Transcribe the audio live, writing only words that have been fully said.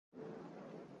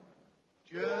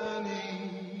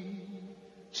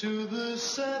to the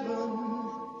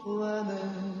seventh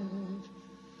planet.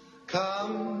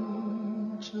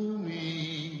 Come to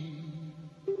me.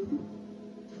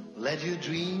 Let your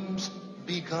dreams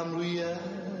become reality.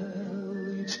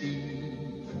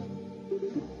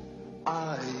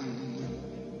 I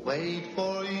wait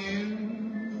for you.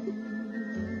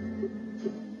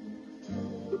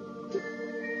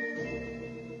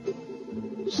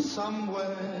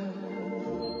 Somewhere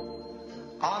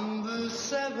on the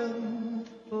seventh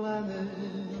planet,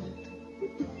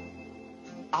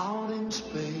 out in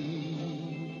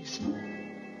space,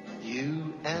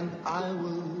 you and I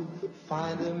will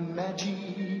find a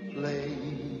magic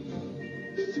place,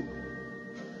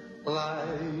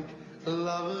 like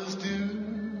lovers do.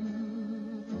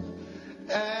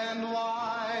 And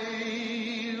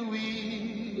while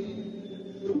we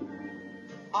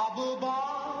up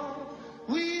above,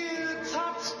 we'll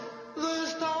touch the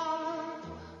star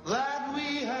that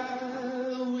we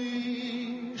have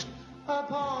wished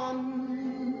upon.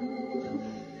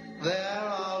 There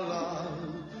our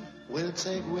love will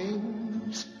take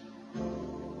wings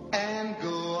and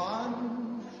go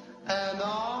on and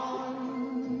on.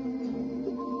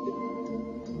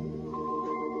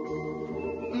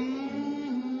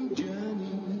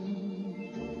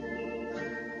 Journey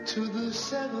to the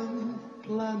seventh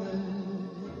planet.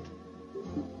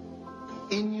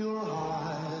 In your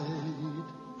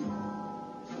heart,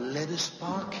 let a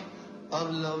spark of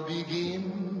love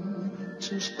begin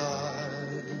to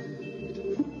start.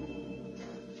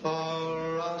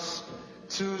 For us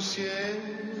to share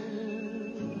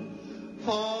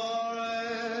forever.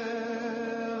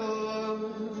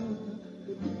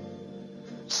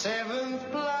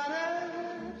 Seventh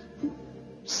planet,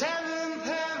 seventh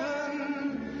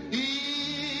heaven,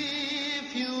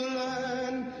 if you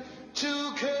learn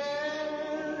to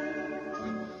care,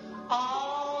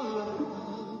 our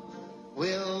love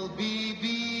will be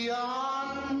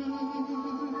beyond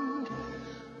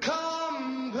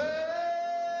compare.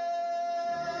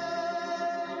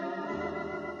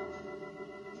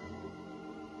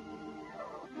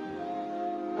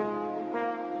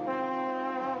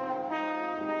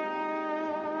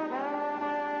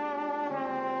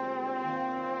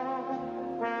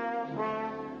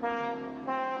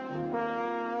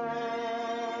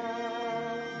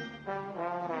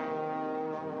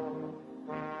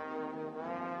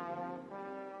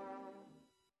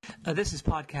 This is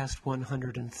podcast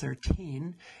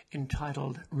 113,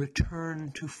 entitled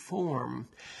Return to Form.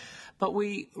 But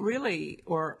we really,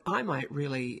 or I might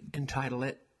really entitle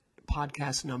it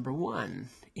podcast number 1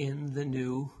 in the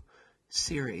new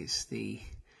series, the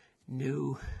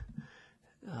new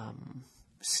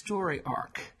story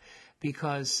arc,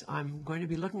 because I'm going to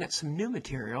be looking at some new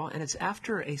material, and it's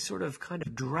after a sort of kind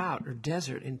of drought or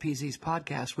desert in PZ's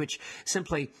podcast, which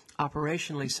simply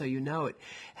operationally, so you know it,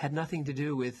 had nothing to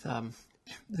do with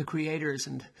the creators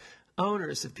and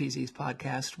owners of PZ's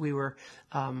podcast. We were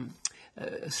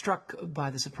struck by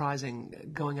the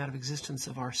surprising going out of existence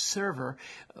of our server,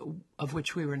 of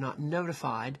which we were not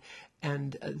notified.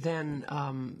 And then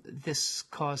this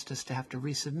caused us to have to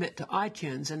resubmit to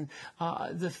iTunes. And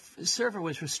the server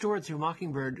was restored through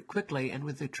Mockingbird quickly and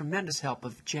with the tremendous help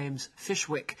of James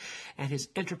Fishwick and his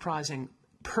enterprising,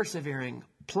 persevering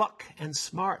pluck and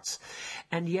smarts.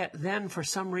 And yet then, for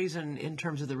some reason, in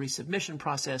terms of the resubmission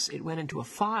process, it went into a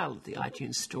file at the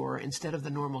iTunes store instead of the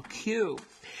normal queue.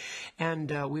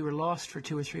 And we were lost for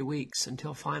 2 or 3 weeks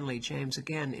until finally James,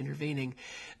 again intervening,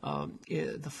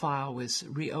 the file was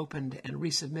reopened and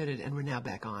resubmitted, and we're now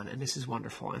back on. And this is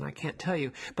wonderful, and I can't tell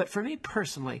you. But for me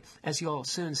personally, as you'll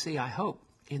soon see, I hope,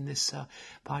 in this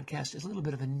podcast, is a little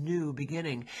bit of a new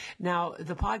beginning. Now,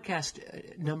 the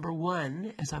podcast number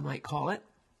 1, as I might call it,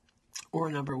 or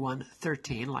number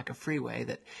 113, like a freeway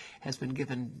that has been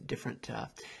given different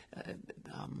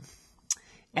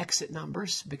exit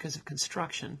numbers because of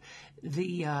construction.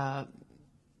 The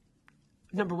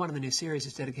number 1 of the new series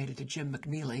is dedicated to Jim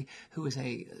McNeely, who is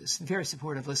a very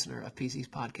supportive listener of PZ's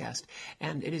podcast.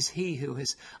 And it is he who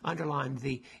has underlined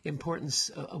the importance,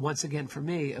 once again for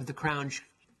me, of the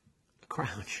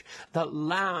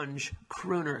Lounge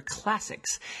Crooner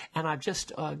Classics. And I've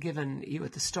just given you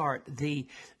at the start the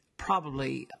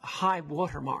probably high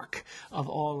watermark of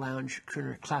all Lounge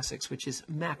Crooner Classics, which is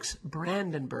Max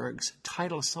Brandenburg's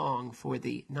title song for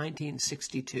the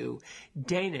 1962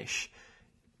 Danish,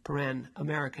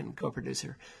 American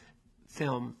co-producer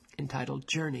film entitled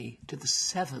Journey to the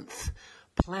Seventh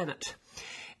Planet.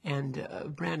 And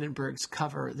Brandenburg's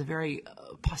cover, the very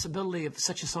possibility of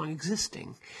such a song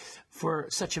existing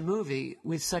for such a movie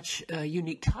with such a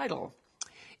unique title,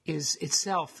 is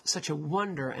itself such a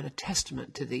wonder and a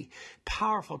testament to the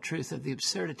powerful truth of the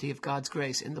absurdity of God's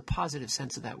grace in the positive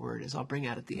sense of that word, as I'll bring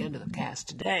out at the end of the cast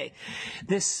today.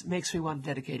 This makes me want to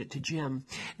dedicate it to Jim.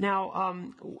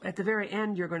 Now, at the very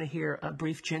end, you're going to hear a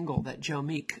brief jingle that Joe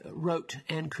Meek wrote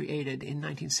and created in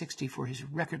 1960 for his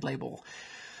record label,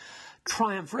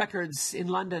 Triumph Records in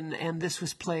London, and this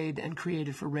was played and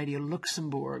created for Radio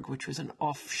Luxembourg, which was an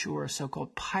offshore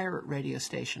so-called pirate radio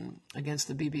station against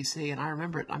the BBC. And I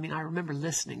remember it. I mean, I remember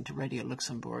listening to Radio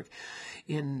Luxembourg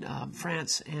in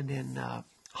France and in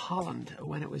Holland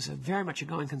when it was very much a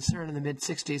going concern in the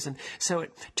mid-'60s, and so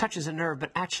it touches a nerve. But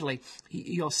actually,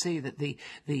 you'll see that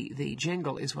the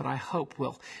jingle is what I hope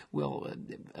will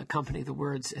accompany the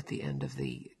words at the end of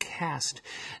the cast.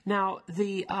 Now,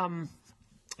 the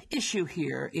issue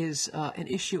here is an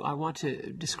issue I want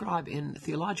to describe in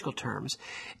theological terms,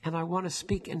 and I want to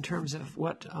speak in terms of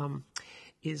what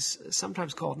is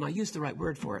sometimes called, and I use the right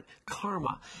word for it,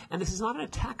 karma. And this is not an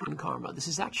attack on karma. This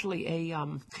is actually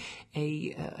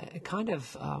a kind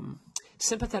of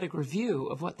sympathetic review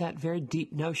of what that very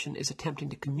deep notion is attempting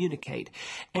to communicate,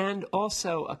 and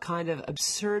also a kind of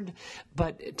absurd,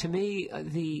 but to me,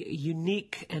 the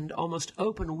unique and almost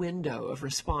open window of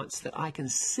response that I can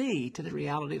see to the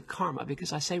reality of karma,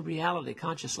 because I say reality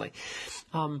consciously.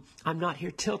 I'm not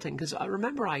here tilting, because I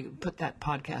remember I put that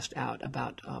podcast out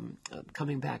about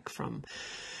coming back from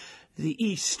the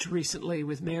East recently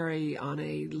with Mary on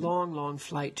a long, long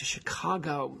flight to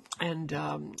Chicago, and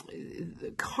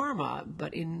karma,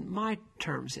 but in my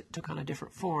terms it took on a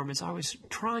different form. As I was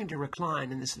trying to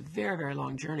recline in this very, very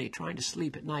long journey, trying to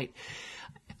sleep at night,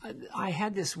 I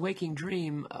had this waking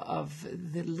dream of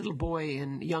the little boy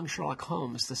in Young Sherlock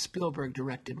Holmes, the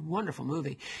Spielberg-directed wonderful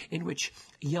movie, in which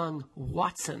young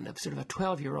Watson, sort of a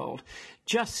 12-year-old,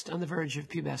 just on the verge of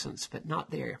pubescence, but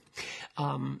not there,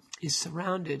 is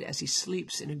surrounded as he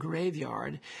sleeps in a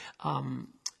graveyard.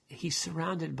 He's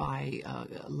surrounded by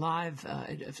live,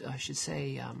 I should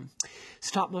say,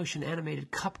 stop-motion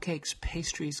animated cupcakes,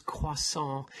 pastries,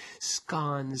 croissants,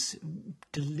 scones,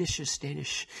 delicious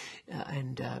Danish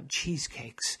and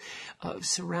cheesecakes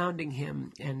surrounding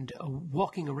him and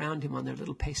walking around him on their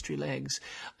little pastry legs.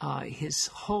 His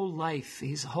whole life,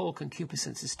 his whole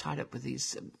concupiscence is tied up with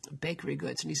these bakery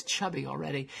goods, and he's chubby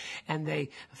already. And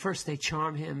they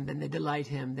charm him, then they delight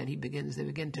him, then they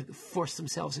begin to force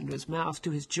themselves into his mouth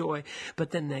to his joy,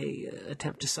 but then they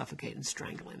attempt to suffocate and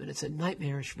strangle him. And it's a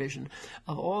nightmarish vision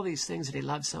of all these things that he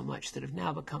loved so much that have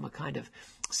now become a kind of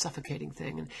suffocating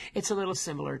thing. And it's a little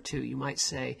similar to, you might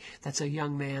say, that's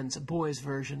a boy's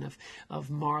version of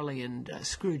Marley and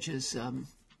Scrooge's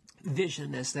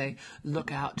vision as they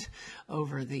look out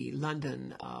over the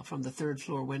London from the third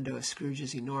floor window of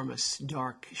Scrooge's enormous,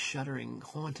 dark, shuddering,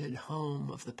 haunted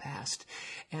home of the past.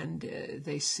 And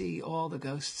they see all the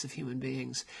ghosts of human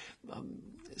beings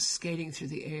skating through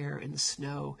the air in the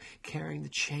snow, carrying the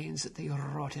chains that they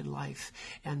wrought in life,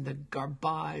 and the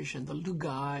garbage and the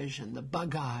lugage and the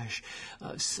bagage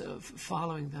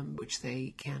following them, which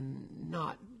they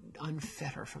cannot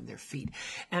unfetter from their feet.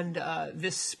 And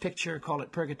this picture, call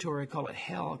it purgatory, call it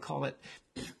hell, call it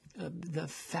the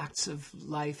facts of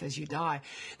life as you die.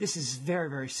 This is very,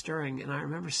 very stirring, and I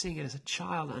remember seeing it as a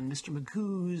child on Mr.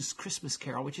 Magoo's Christmas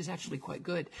Carol, which is actually quite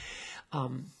good.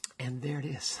 And there it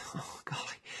is. Oh,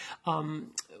 golly.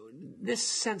 This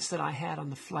sense that I had on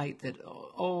the flight that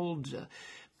old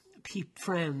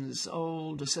friends,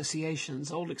 old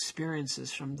associations, old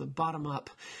experiences from the bottom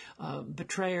up,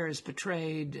 betrayers,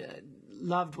 betrayed,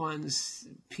 loved ones,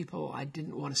 people I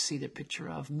didn't want to see the picture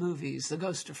of, movies, The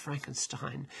Ghost of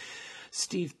Frankenstein,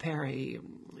 Steve Perry,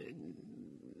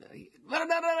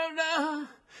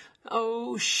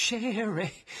 oh,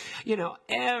 Sherry,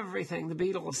 everything, the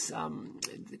Beatles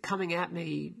coming at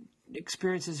me,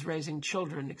 experiences raising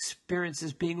children,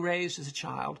 experiences being raised as a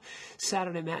child,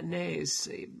 Saturday matinees,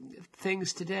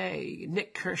 things today,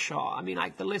 Nick Kershaw. I mean,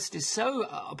 the list is so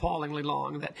appallingly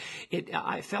long that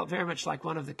I felt very much like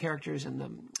one of the characters in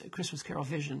the Christmas Carol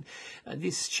vision.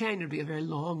 This chain would be a very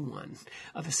long one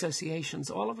of associations,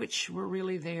 all of which were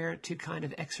really there to kind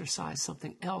of exercise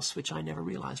something else, which I never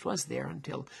realized was there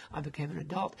until I became an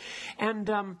adult. And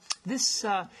this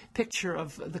picture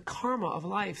of the karma of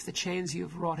life, the chains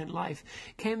you've wrought in life,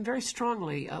 came very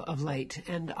strongly of late,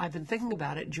 and I've been thinking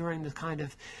about it during the kind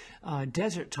of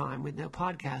desert time with no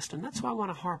podcast, and that's why I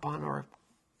want to harp on or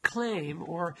claim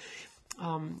or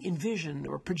envision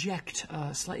or project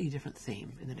a slightly different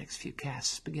theme in the next few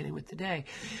casts, beginning with today.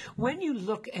 When you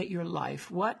look at your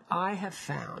life, what I have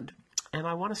found, and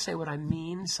I want to say what I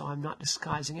mean, so I'm not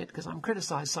disguising it, because I'm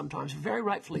criticized sometimes, very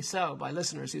rightfully so, by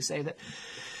listeners who say that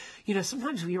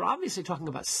Sometimes you're obviously talking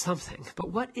about something, but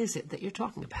what is it that you're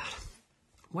talking about?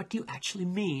 What do you actually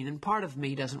mean? And part of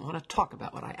me doesn't want to talk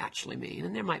about what I actually mean,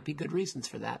 and there might be good reasons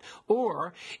for that.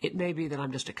 Or it may be that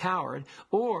I'm just a coward,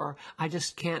 or I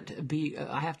just can't be,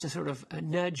 I have to sort of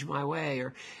nudge my way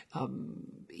or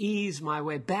ease my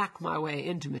way, back my way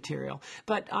into material.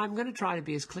 But I'm going to try to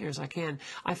be as clear as I can.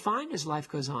 I find as life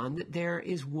goes on that there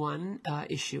is one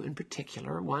issue in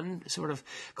particular, one sort of,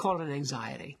 call it an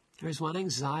anxiety. There's one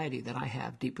anxiety that I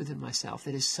have deep within myself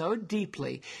that is so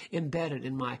deeply embedded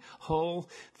in my whole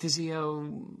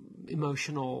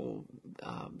physio-emotional,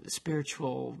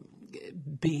 spiritual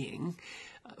being,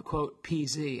 quote,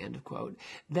 PZ, end of quote,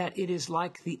 that it is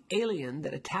like the alien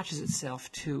that attaches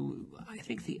itself to, I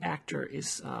think the actor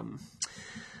is, oh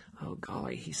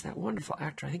golly, he's that wonderful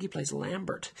actor. I think he plays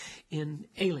Lambert in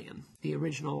Alien, the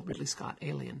original Ridley Scott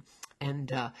Alien.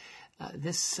 And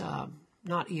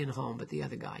not Ian Holm, but the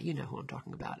other guy. You know who I'm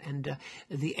talking about. And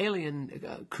the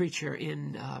alien creature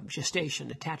in gestation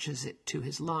attaches it to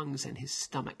his lungs and his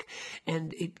stomach,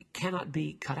 and it cannot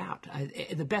be cut out.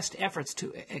 The best efforts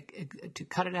to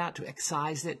cut it out, to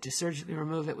excise it, to surgically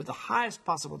remove it with the highest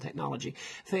possible technology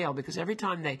fail, because every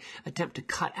time they attempt to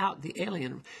cut out the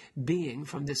alien being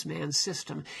from this man's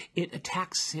system, it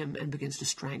attacks him and begins to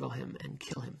strangle him and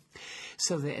kill him.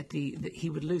 So that he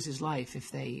would lose his life if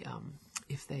they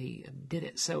did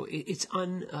it. So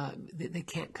they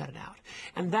can't cut it out.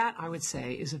 And that, I would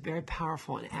say, is a very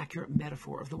powerful and accurate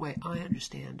metaphor of the way I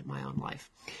understand my own life.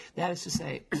 That is to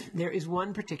say, there is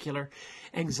one particular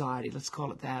anxiety, let's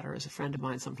call it that, or as a friend of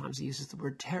mine sometimes uses the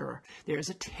word terror. There is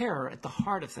a terror at the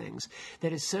heart of things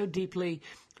that is so deeply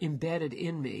embedded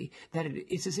in me that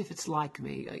it's as if it's like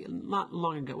me. Not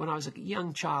long ago, when I was a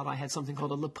young child, I had something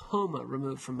called a lipoma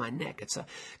removed from my neck. It's a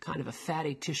kind of a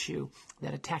fatty tissue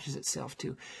that attaches itself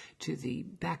to the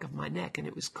back of my neck, and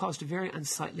it was caused a very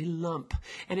unsightly lump.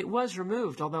 And it was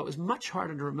removed, although it was much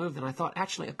harder to remove than I thought.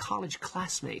 Actually, a college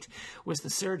classmate was the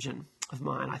surgeon of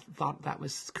mine. I thought that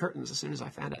was curtains as soon as I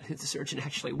found out who the surgeon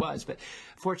actually was, but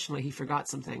fortunately he forgot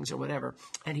some things or whatever,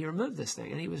 and he removed this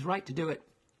thing, and he was right to do it.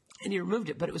 And he removed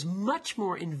it, but it was much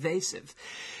more invasive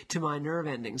to my nerve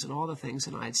endings and all the things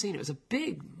than I had seen. It was a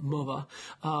big mova,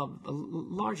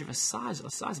 large of a size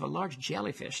of a large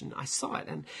jellyfish, and I saw it.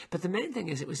 But the main thing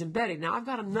is it was embedded. Now I've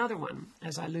got another one,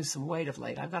 as I lose some weight of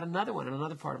late. I've got another one in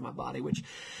another part of my body, which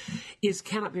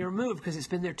cannot be removed because it's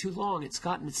been there too long. It's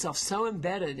gotten itself so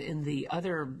embedded in the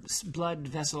other blood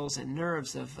vessels and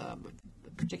nerves of a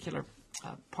particular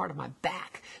part of my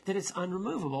back that it's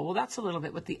unremovable. Well, that's a little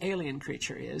bit what the alien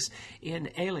creature is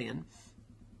in Alien,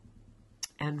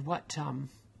 and what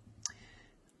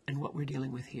we're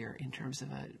dealing with here in terms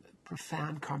of a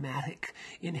profound karmatic,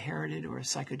 inherited, or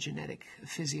psychogenetic,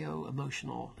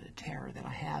 physio-emotional terror that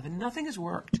I have. And nothing has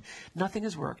worked. Nothing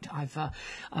has worked.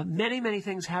 Many, many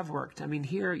things have worked. I mean,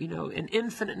 here, an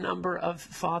infinite number of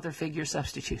father figure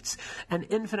substitutes, an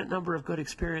infinite number of good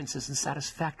experiences and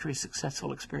satisfactory,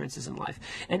 successful experiences in life,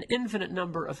 an infinite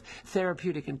number of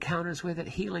therapeutic encounters with it,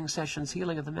 healing sessions,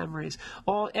 healing of the memories,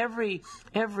 every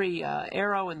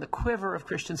arrow in the quiver of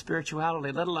Christian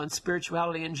spirituality, let alone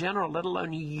spirituality in general, let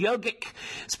alone yogic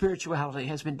spirituality,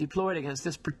 has been deployed against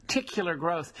this particular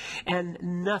growth, and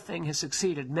nothing has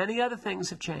succeeded. Many other things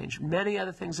have changed. Many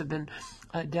other things have been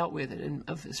dealt with, and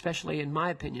especially in my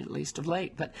opinion, at least of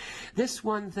late. But this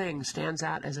one thing stands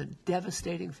out as a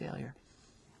devastating failure.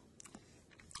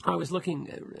 I was looking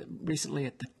recently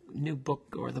at the new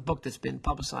book, or the book that's been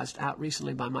publicized out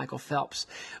recently by Michael Phelps.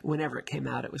 Whenever it came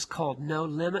out, it was called No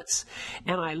Limits,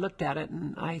 and I looked at it,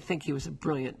 and I think he is a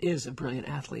brilliant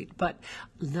athlete, but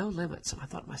no limits. And I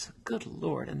thought to myself, good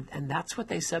Lord, and that's what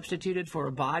they substituted for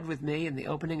Abide With Me in the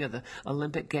opening of the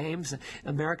Olympic Games.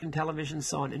 American television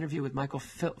saw an interview with Michael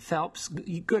Phelps,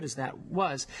 good as that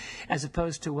was, as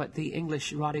opposed to what the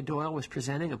English Roddy Doyle was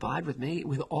presenting, Abide With Me,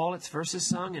 with all its verses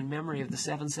sung in memory of the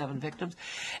 7/7 victims.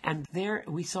 And there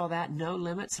we saw that, No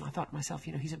Limits, and I thought to myself,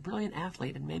 he's a brilliant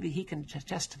athlete, and maybe he can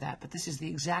attest to that, but this is the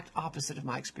exact opposite of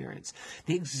my experience.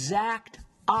 The exact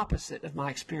opposite of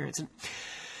my experience. And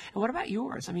what about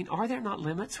yours? I mean, are there not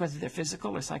limits, whether they're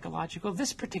physical or psychological?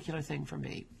 This particular thing for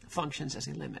me functions as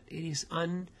a limit. It is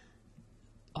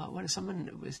what if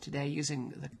someone was today using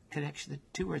the connection, the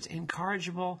two words,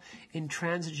 incorrigible,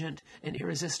 intransigent, and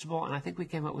irresistible, and I think we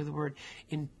came up with the word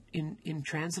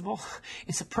intransible.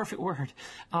 It's a perfect word.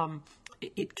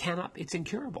 It's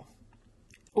incurable.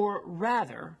 Or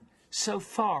rather, so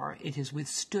far it has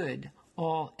withstood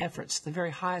all efforts, the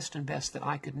very highest and best that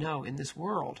I could know in this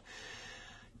world,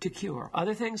 to cure.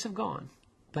 Other things have gone,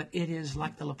 but it is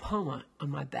like the lipoma on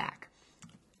my back.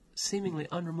 seemingly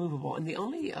unremovable, and the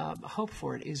only hope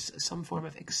for it is some form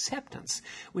of acceptance,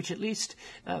 which at least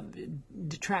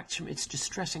detracts from its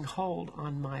distressing hold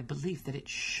on my belief that it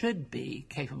should be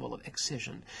capable of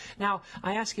excision. Now,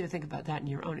 I ask you to think about that in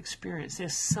your own experience.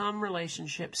 There's some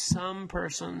relationship, some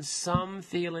person, some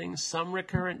feeling, some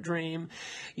recurrent dream.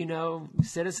 You know,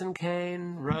 Citizen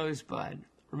Kane, Rosebud.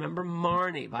 Remember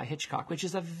Marnie by Hitchcock, which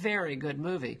is a very good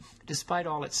movie, despite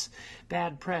all its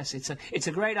bad press. It's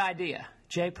a great idea.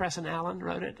 J. Preston Allen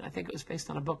wrote it. I think it was based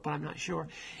on a book, but I'm not sure.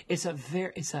 It's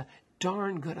a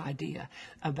darn good idea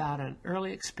about an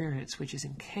early experience which is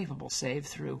incapable, save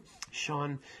through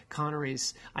Sean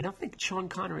Connery's. I don't think Sean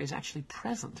Connery is actually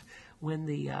present when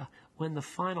the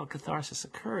final catharsis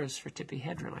occurs for Tippi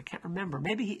Hedren. I can't remember.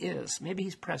 Maybe he is. Maybe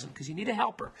he's present, because you need a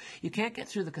helper. You can't get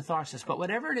through the catharsis. But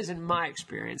whatever it is in my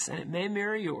experience, and it may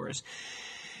mirror yours,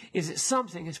 is that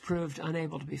something has proved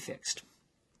unable to be fixed.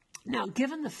 Now,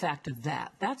 given the fact of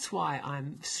that, that's why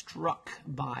I'm struck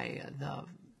by the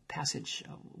passage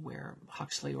where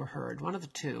Huxley or Hurd, one of the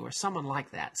two, or someone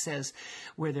like that, says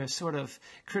where they're sort of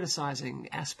criticizing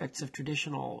aspects of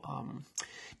traditional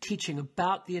teaching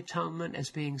about the atonement as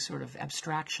being sort of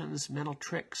abstractions, mental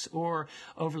tricks, or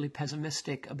overly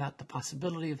pessimistic about the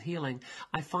possibility of healing.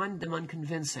 I find them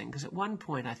unconvincing, because at one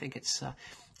point I think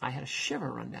I had a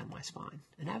shiver run down my spine,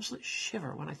 an absolute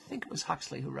shiver, when I think it was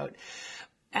Huxley who wrote,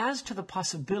 as to the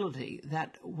possibility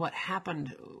that what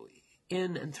happened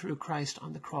in and through Christ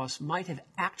on the cross might have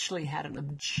actually had an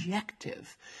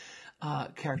objective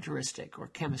characteristic or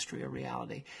chemistry or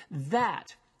reality.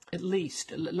 That, at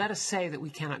least, let us say that we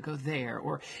cannot go there.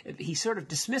 Or he sort of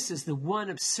dismisses the one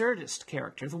absurdist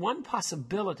character, the one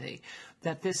possibility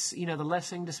that this, the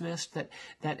Lessing dismissed, that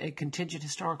a contingent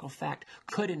historical fact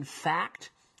could in fact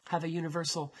have a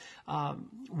universal,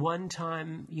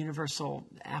 one-time universal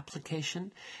application.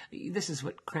 This is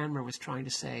what Cranmer was trying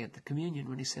to say at the communion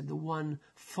when he said the one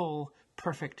full,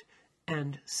 perfect,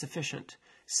 and sufficient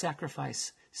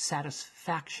sacrifice,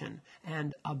 satisfaction,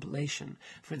 and oblation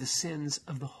for the sins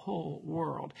of the whole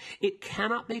world. It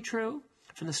cannot be true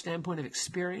from the standpoint of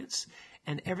experience,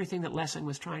 and everything that Lessing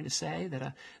was trying to say,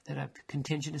 that a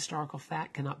contingent historical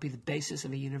fact cannot be the basis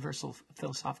of a universal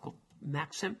philosophical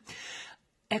maxim,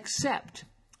 except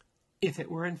if it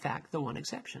were in fact the one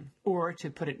exception. Or to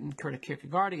put it in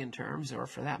Kierkegaardian terms, or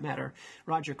for that matter,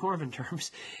 Roger Corman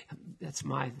terms, that's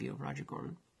my view of Roger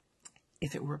Corman,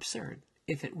 if it were absurd,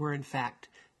 if it were in fact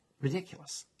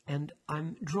ridiculous. And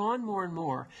I'm drawn more and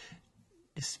more,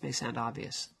 this may sound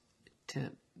obvious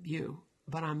to you,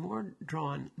 but I'm more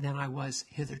drawn than I was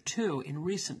hitherto in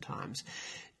recent times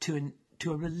to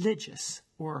a religious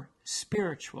or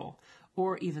spiritual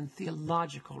or even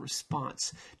theological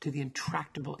response to the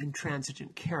intractable,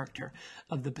 intransigent character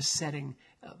of the besetting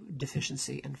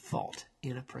deficiency and fault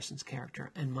in a person's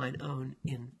character, and mine own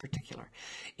in particular.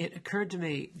 It occurred to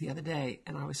me the other day,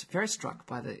 and I was very struck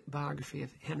by the biography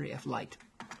of Henry F. Light,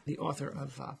 the author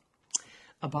of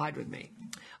Abide With Me.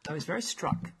 I was very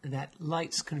struck that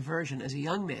Light's conversion as a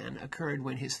young man occurred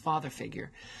when his father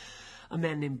figure, a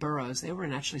man named Burroughs, they were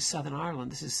in actually Southern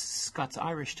Ireland. This is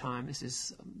Scots-Irish time. This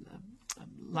is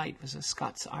Light was a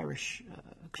Scots-Irish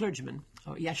clergyman,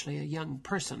 actually a young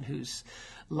person whose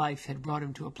life had brought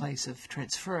him to a place of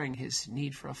transferring his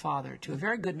need for a father to a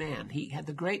very good man. He had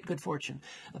the great good fortune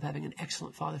of having an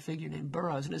excellent father figure named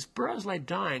Burroughs. And as Burroughs lay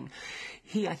dying,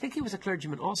 I think he was a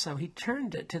clergyman also, he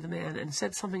turned to the man and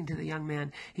said something to the young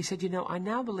man. He said, I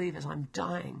now believe as I'm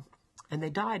dying, and they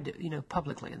died,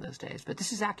 publicly in those days. But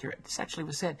this is accurate. This actually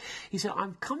was said. He said,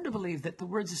 I've come to believe that the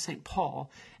words of St. Paul,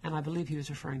 and I believe he was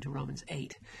referring to Romans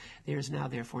 8, there is now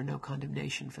therefore no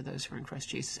condemnation for those who are in Christ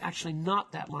Jesus. Actually,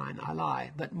 not that line, I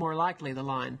lie, but more likely the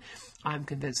line, I'm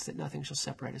convinced that nothing shall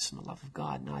separate us from the love of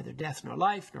God, neither death nor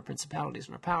life, nor principalities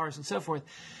nor powers, and so forth.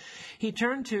 He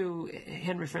turned to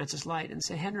Henry Francis Light and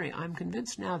said, Henry, I'm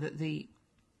convinced now that the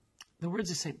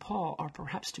words of St. Paul are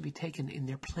perhaps to be taken in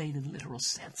their plain and literal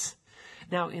sense.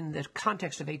 Now, in the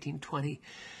context of 1820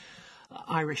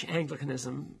 Irish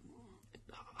Anglicanism,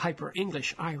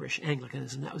 hyper-English Irish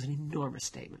Anglicanism, that was an enormous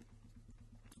statement.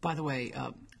 By the way,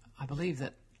 I believe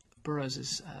that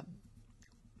Burroughs'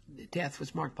 death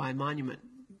was marked by a monument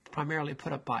primarily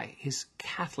put up by his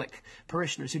Catholic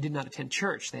parishioners who did not attend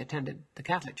church. They attended the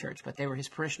Catholic Church, but they were his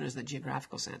parishioners in the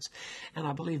geographical sense. And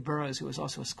I believe Burroughs, who was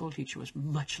also a school teacher, was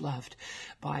much loved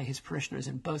by his parishioners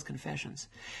in both confessions.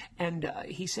 And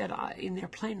he said, in their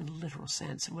plain and literal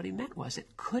sense, and what he meant was,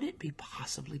 could it be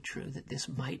possibly true that this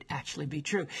might actually be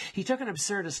true? He took an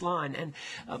absurdist line, and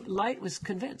Light was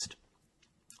convinced.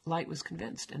 Light was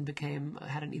convinced and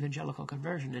had an evangelical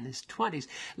conversion in his 20s.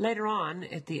 Later on,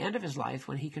 at the end of his life,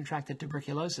 when he contracted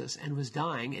tuberculosis and was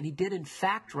dying, and he did in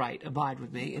fact write Abide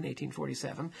With Me in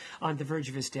 1847, on the verge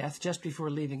of his death, just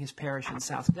before leaving his parish in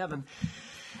South Devon,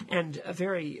 and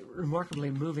very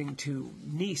remarkably moving to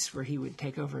Nice, where he would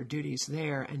take over duties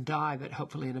there and die, but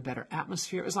hopefully in a better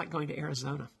atmosphere. It was like going to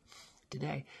Arizona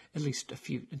today, at least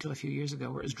until a few years ago,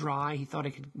 where it was dry. He thought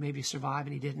he could maybe survive,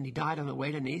 and he didn't. He died on the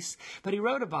way to Nice. But he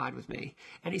wrote Abide With Me.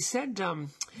 And he said,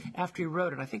 after he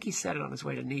wrote it, I think he said it on his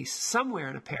way to Nice, somewhere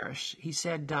in a parish, he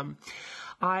said,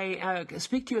 I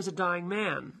speak to you as a dying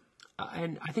man.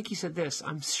 And I think he said this,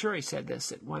 I'm sure he said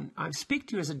this at one, I speak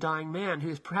to you as a dying man who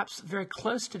is perhaps very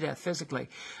close to death physically,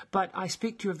 but I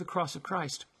speak to you of the cross of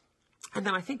Christ. And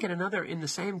then I think in the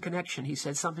same connection, he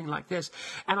said something like this,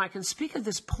 and I can speak of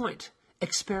this point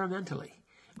experimentally,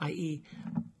 i.e.,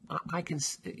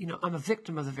 I'm a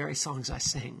victim of the very songs I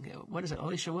sing. What is it,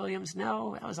 Alicia Williams?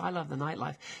 No, that was I Love the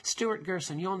Nightlife. Stuart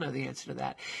Gerson, you'll know the answer to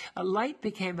that. Light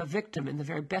became a victim in the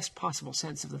very best possible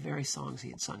sense of the very songs he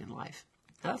had sung in life.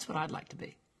 Now, that's what I'd like to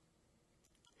be.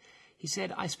 He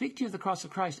said, I speak to you of the cross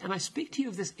of Christ, and I speak to you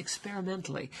of this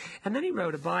experimentally. And then he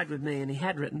wrote Abide With Me, and he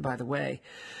had written, by the way,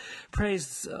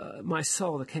 Praise my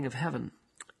soul, the King of Heaven.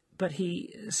 But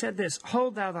he said this,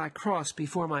 Hold thou thy cross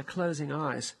before my closing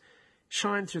eyes.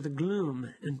 Shine through the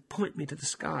gloom and point me to the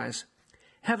skies.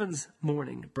 Heaven's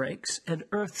morning breaks and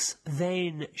earth's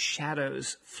vain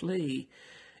shadows flee.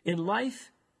 In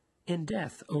life, in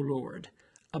death, O Lord,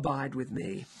 abide with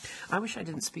me. I wish I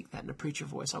didn't speak that in a preacher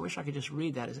voice. I wish I could just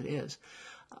read that as it is.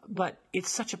 But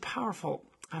it's such a powerful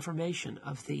affirmation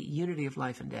of the unity of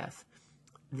life and death,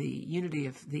 the unity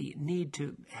of the need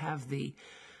to have the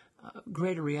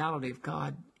greater reality of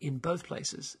God in both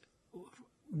places,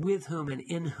 with whom and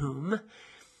in whom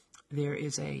there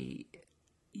is a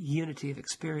unity of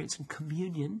experience and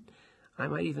communion. I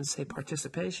might even say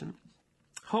participation.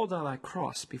 Hold thou thy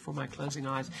cross before my closing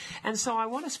eyes. And so I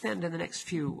want to spend in the next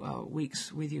few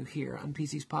weeks with you here on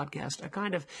PC's podcast a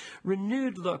kind of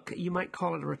renewed look, you might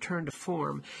call it a return to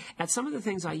form, at some of the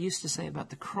things I used to say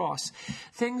about the cross,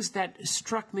 things that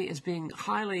struck me as being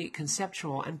highly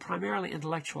conceptual and primarily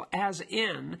intellectual, as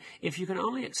in, if you can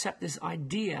only accept this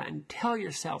idea and tell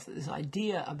yourself that this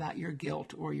idea about your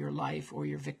guilt or your life or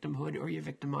your victimhood or your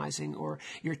victimizing or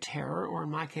your terror, or in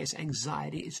my case,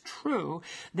 anxiety, is true,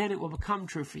 then it will become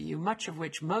true for you, most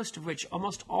of which,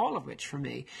 almost all of which for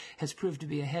me has proved to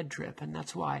be a head trip. And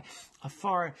that's why a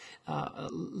far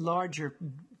larger,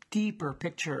 deeper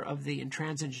picture of the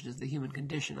intransigence of the human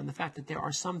condition and the fact that there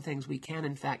are some things we can,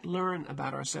 in fact, learn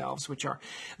about ourselves which are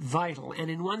vital.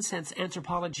 And in one sense,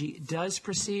 anthropology does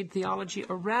precede theology,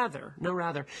 or rather,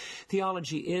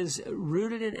 theology is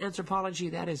rooted in anthropology,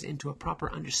 that is, into a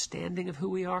proper understanding of who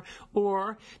we are,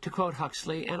 or, to quote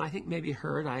Huxley, and I think maybe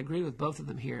heard, I agree with both of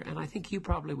them here, and I think you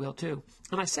probably will too.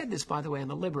 And I said this, by the way, on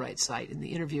the Liberate site in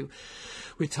the interview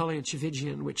with Tully and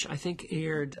Chivigian, which I think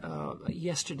aired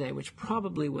yesterday, which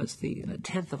probably was the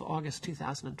 10th of August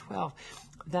 2012,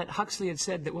 that Huxley had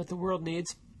said that what the world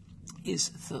needs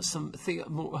is some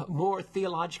more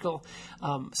theological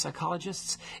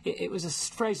psychologists. It was a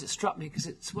phrase that struck me because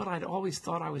it's what I'd always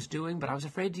thought I was doing, but I was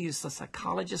afraid to use the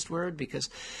psychologist word because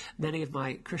many of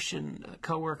my Christian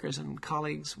coworkers and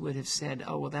colleagues would have said,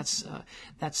 "Oh, well, that's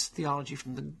theology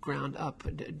from the ground up."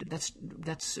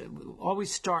 That's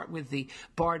always start with the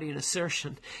Bardian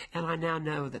assertion, and I now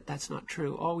know that that's not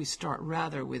true. Always start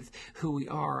rather with who we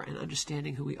are and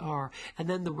understanding who we are, and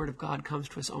then the Word of God comes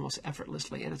to us almost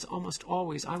effortlessly, and it's almost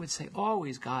always, I would say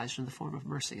always, guys, in the form of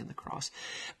mercy and the cross.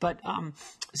 But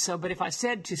if I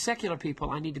said to secular people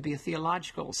I need to be a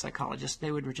theological psychologist,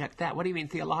 they would reject that. What do you mean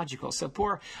theological? So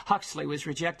poor Huxley was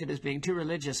rejected as being too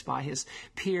religious by his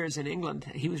peers in England.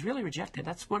 He was really rejected.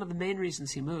 That's one of the main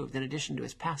reasons he moved, in addition to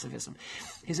his pacifism.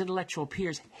 His intellectual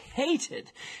peers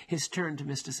hated his turn to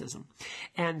mysticism.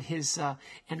 And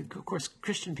and of course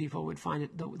Christian people would find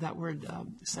that word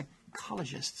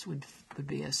psychologists would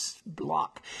be a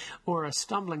block or a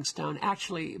stumbling stone.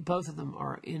 Actually, both of them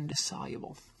are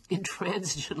indissoluble,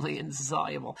 intransigently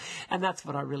indissoluble. And that's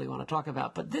what I really want to talk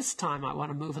about. But this time I want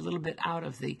to move a little bit out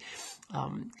of the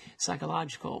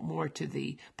psychological, more to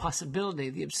the possibility,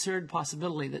 the absurd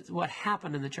possibility that what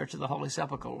happened in the Church of the Holy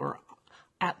Sepulchre, or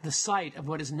at the site of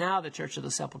what is now the Church of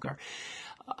the Sepulchre,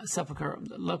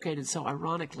 located so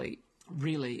ironically,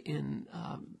 really, in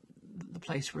the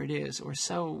place where it is, or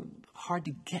so hard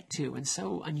to get to, and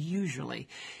so unusually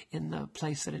in the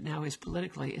place that it now is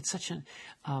politically. It's such a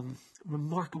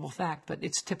remarkable fact, but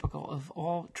it's typical of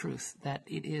all truth that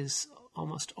it is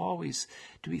almost always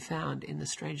to be found in the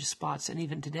strangest spots. And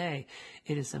even today,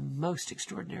 it is the most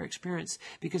extraordinary experience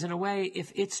because, in a way,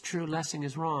 if it's true, Lessing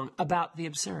is wrong about the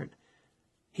absurd.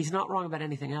 He's not wrong about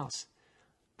anything else,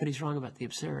 but he's wrong about the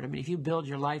absurd. I mean, if you build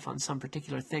your life on some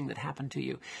particular thing that happened to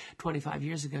you 25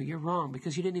 years ago, you're wrong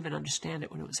because you didn't even understand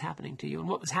it when it was happening to you. And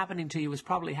what was happening to you was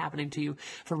probably happening to you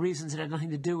for reasons that had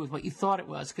nothing to do with what you thought it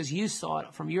was, because you saw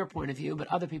it from your point of view, but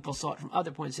other people saw it from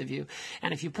other points of view.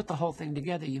 And if you put the whole thing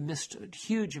together, you missed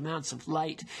huge amounts of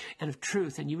light and of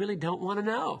truth, and you really don't want to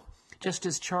know. Just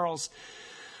as Charles,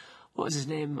 what was his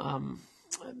name?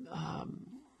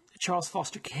 Charles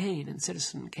Foster Kane in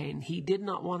Citizen Kane, he did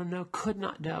not want to know, could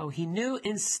not know. He knew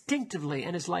instinctively,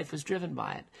 and his life was driven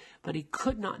by it, but he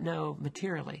could not know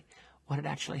materially what had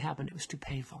actually happened. It was too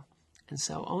painful. And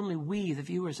so only we, the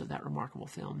viewers of that remarkable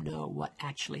film, know what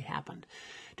actually happened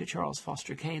to Charles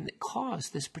Foster Kane that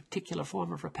caused this particular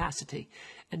form of rapacity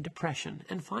and depression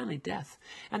and finally death.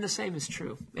 And the same is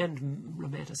true, and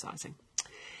romanticizing,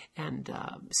 and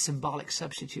symbolic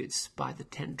substitutes by the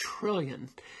 10 trillion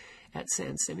at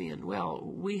San Simeon. Well,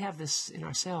 we have this in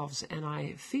ourselves, and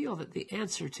I feel that the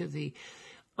answer to the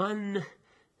let's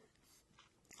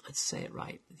say it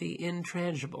right, the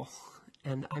intransible,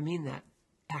 and I mean that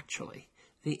actually,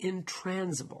 the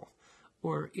intransible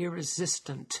or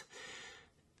irresistant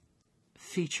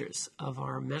features of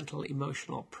our mental,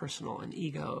 emotional, personal, and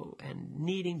ego, and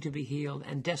needing to be healed,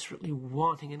 and desperately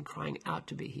wanting and crying out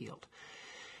to be healed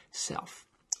self,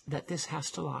 that this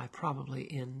has to lie probably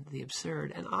in the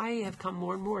absurd. And I have come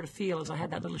more and more to feel, as I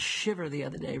had that little shiver the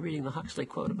other day reading the Huxley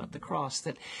quote about the cross,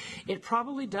 that it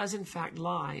probably does in fact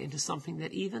lie into something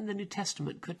that even the New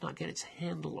Testament could not get its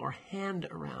handle or hand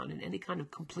around in any kind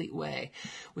of complete way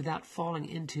without falling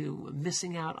into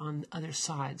missing out on other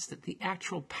sides, that the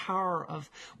actual power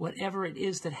of whatever it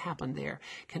is that happened there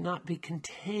cannot be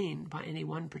contained by any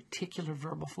one particular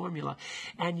verbal formula,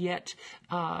 and yet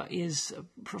is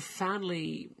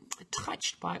profoundly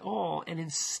touched by all and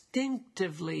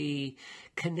instinctively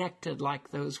connected,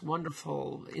 like those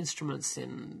wonderful instruments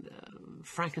in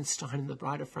Frankenstein and the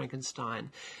Bride of Frankenstein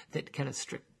that Kenneth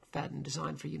Strickfaden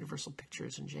designed for Universal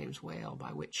Pictures and James Whale,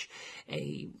 by which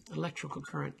a electrical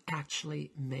current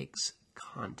actually makes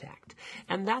contact.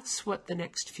 And that's what the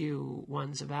next few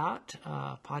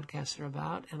podcasts are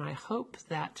about, and I hope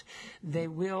that they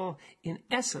will, in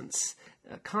essence,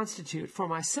 constitute, for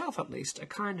myself at least, a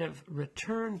kind of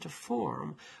return to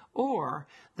form, or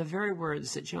the very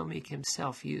words that Joe Meek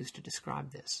himself used to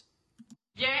describe this.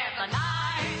 Yeah, the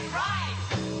night's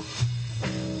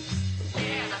right.